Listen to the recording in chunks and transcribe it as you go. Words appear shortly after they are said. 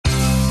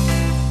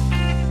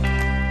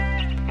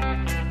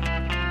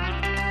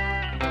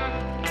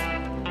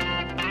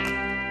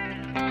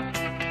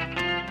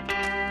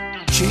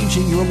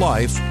changing your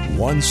life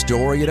one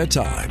story at a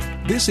time.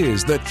 This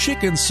is the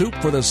Chicken Soup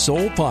for the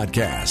Soul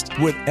podcast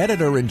with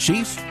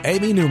Editor-in-Chief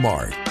Amy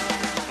Newmark.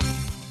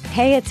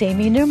 Hey, it's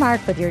Amy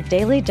Newmark with your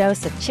daily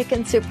dose of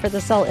Chicken Soup for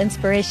the Soul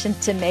inspiration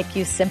to make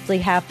you simply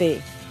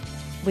happy.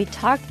 We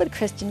talked with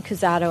Kristen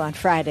Cusato on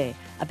Friday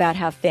about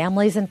how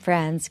families and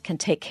friends can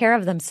take care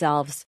of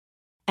themselves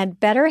and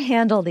better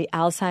handle the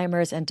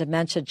Alzheimer's and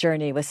dementia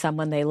journey with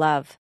someone they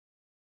love.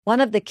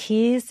 One of the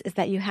keys is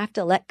that you have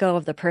to let go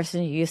of the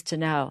person you used to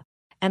know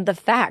and the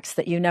facts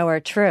that you know are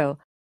true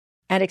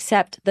and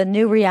accept the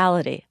new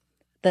reality,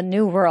 the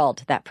new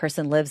world that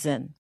person lives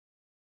in.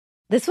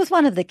 This was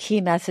one of the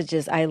key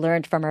messages I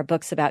learned from our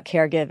books about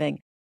caregiving,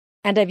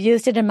 and I've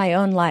used it in my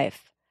own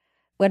life.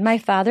 When my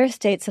father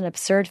states an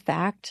absurd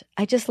fact,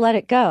 I just let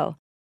it go,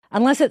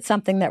 unless it's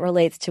something that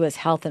relates to his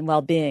health and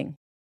well-being.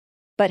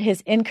 But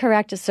his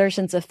incorrect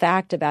assertions of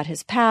fact about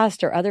his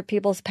past or other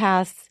people's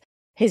pasts,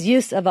 his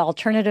use of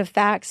alternative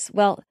facts,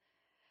 well,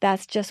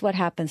 that's just what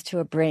happens to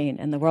a brain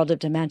in the world of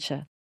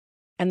dementia.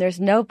 And there's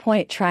no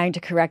point trying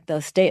to correct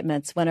those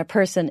statements when a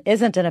person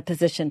isn't in a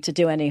position to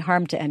do any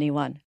harm to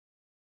anyone.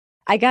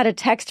 I got a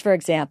text, for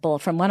example,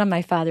 from one of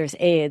my father's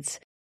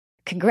aides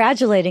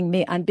congratulating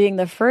me on being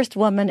the first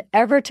woman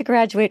ever to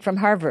graduate from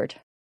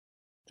Harvard.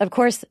 Of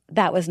course,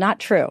 that was not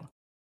true,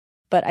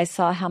 but I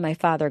saw how my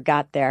father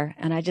got there,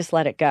 and I just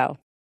let it go.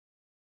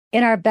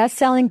 In our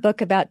best-selling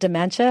book about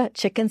dementia,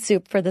 Chicken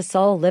Soup for the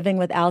Soul, Living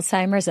with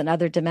Alzheimer's and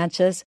Other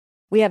Dementias,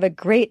 we have a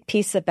great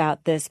piece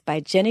about this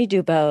by Ginny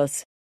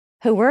Dubose,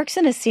 who works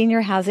in a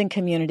senior housing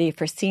community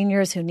for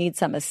seniors who need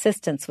some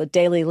assistance with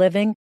daily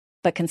living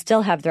but can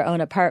still have their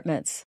own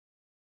apartments.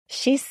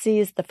 She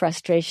sees the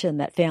frustration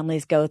that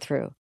families go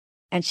through,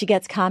 and she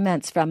gets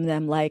comments from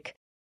them like,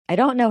 "I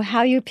don't know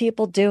how you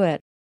people do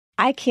it.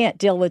 I can't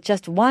deal with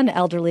just one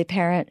elderly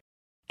parent,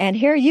 and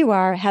here you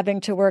are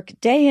having to work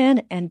day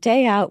in and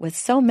day out with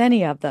so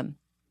many of them."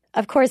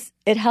 Of course,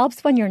 it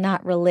helps when you're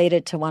not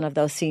related to one of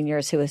those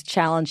seniors who is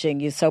challenging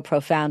you so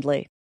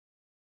profoundly.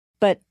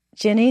 But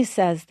Ginny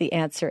says the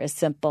answer is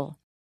simple.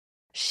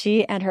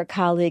 She and her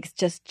colleagues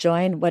just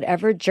join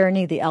whatever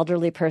journey the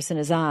elderly person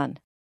is on.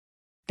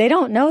 They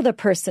don't know the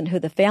person who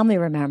the family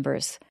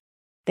remembers.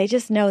 They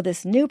just know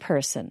this new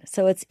person,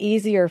 so it's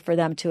easier for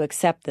them to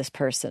accept this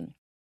person.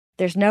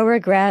 There's no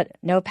regret,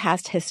 no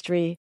past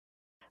history,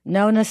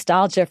 no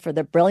nostalgia for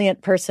the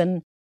brilliant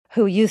person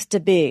who used to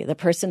be, the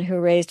person who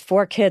raised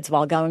 4 kids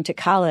while going to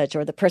college,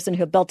 or the person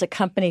who built a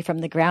company from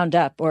the ground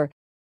up, or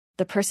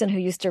the person who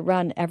used to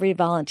run every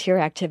volunteer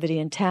activity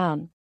in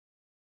town.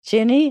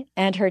 Ginny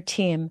and her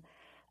team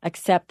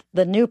accept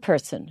the new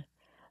person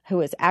who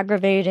is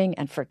aggravating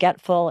and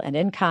forgetful and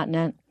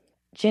incontinent.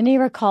 Ginny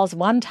recalls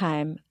one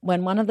time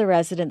when one of the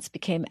residents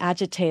became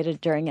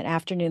agitated during an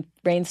afternoon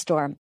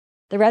rainstorm.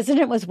 The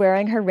resident was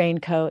wearing her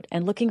raincoat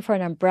and looking for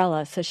an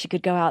umbrella so she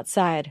could go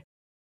outside.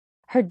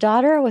 Her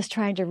daughter was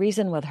trying to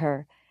reason with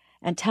her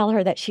and tell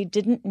her that she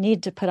didn't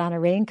need to put on a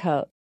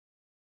raincoat.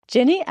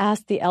 Ginny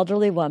asked the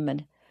elderly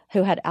woman,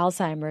 who had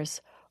Alzheimer's,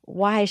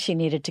 why she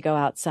needed to go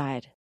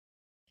outside.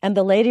 And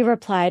the lady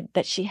replied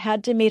that she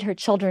had to meet her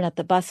children at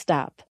the bus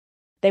stop.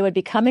 They would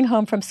be coming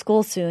home from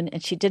school soon,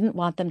 and she didn't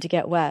want them to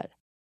get wet.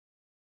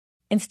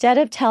 Instead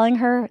of telling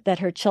her that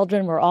her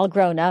children were all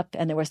grown up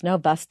and there was no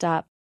bus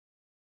stop,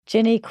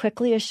 Ginny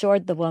quickly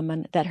assured the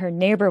woman that her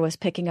neighbor was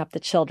picking up the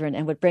children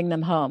and would bring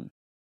them home.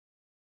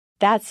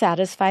 That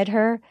satisfied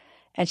her,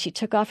 and she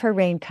took off her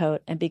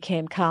raincoat and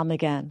became calm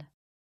again.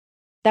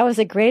 That was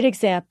a great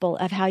example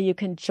of how you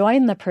can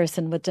join the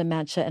person with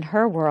dementia in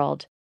her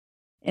world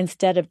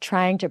instead of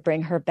trying to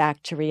bring her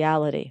back to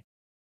reality.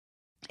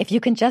 If you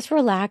can just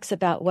relax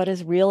about what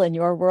is real in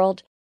your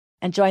world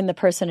and join the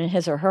person in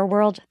his or her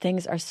world,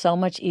 things are so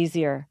much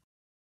easier.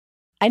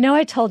 I know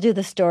I told you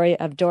the story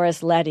of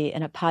Doris Letty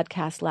in a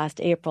podcast last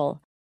April,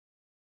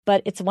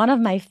 but it's one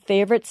of my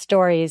favorite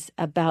stories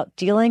about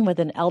dealing with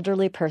an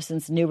elderly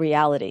person's new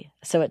reality,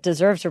 so it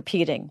deserves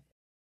repeating.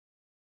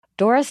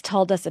 Doris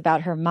told us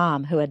about her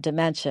mom who had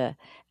dementia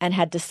and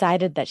had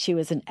decided that she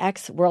was an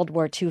ex-World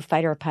War II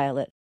fighter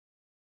pilot.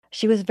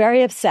 She was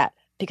very upset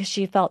because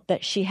she felt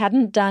that she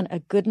hadn't done a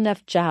good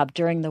enough job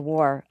during the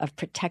war of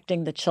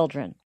protecting the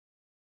children.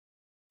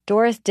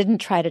 Doris didn't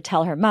try to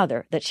tell her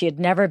mother that she had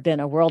never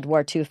been a World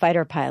War II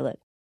fighter pilot.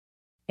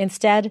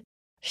 Instead,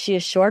 she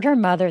assured her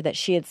mother that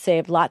she had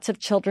saved lots of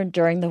children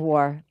during the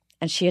war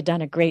and she had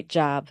done a great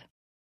job.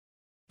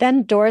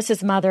 Then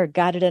Doris's mother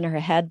got it in her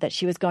head that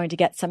she was going to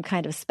get some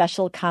kind of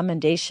special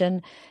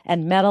commendation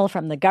and medal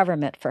from the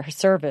government for her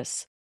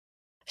service.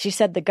 She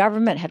said the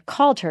government had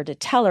called her to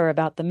tell her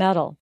about the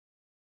medal.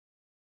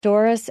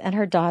 Doris and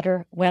her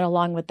daughter went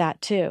along with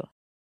that too,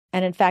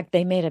 and in fact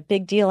they made a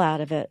big deal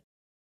out of it.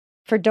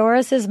 For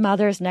Doris's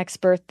mother's next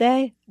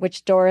birthday,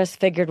 which Doris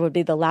figured would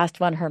be the last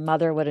one her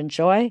mother would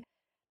enjoy,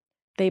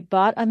 they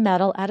bought a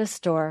medal at a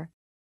store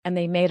and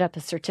they made up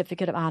a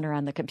certificate of honor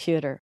on the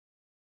computer.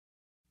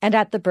 And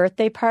at the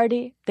birthday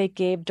party, they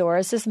gave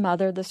Doris's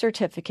mother the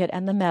certificate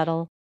and the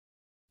medal,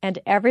 and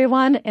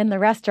everyone in the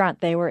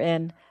restaurant they were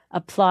in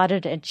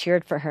applauded and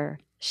cheered for her.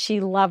 She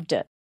loved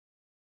it.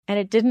 And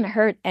it didn't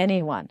hurt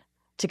anyone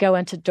to go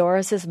into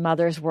Doris's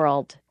mother's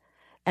world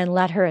and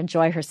let her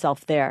enjoy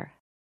herself there.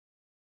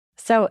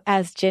 So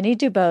as Ginny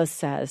Dubose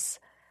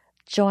says,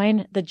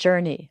 join the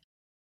journey.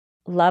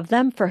 Love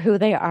them for who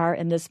they are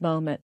in this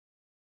moment.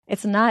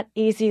 It's not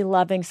easy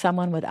loving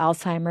someone with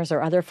Alzheimer's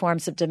or other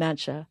forms of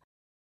dementia,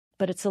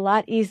 but it's a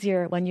lot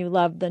easier when you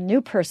love the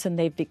new person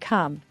they've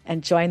become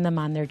and join them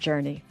on their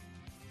journey.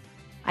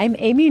 I'm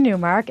Amy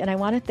Newmark, and I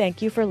want to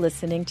thank you for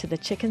listening to the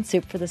Chicken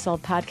Soup for the Soul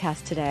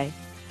podcast today.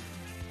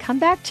 Come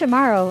back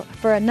tomorrow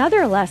for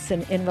another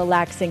lesson in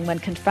relaxing when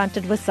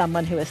confronted with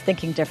someone who is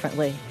thinking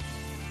differently.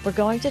 We're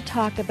going to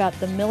talk about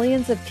the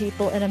millions of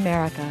people in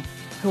America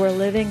who are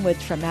living with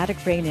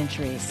traumatic brain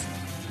injuries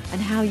and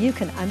how you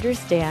can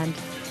understand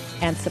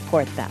and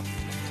support them.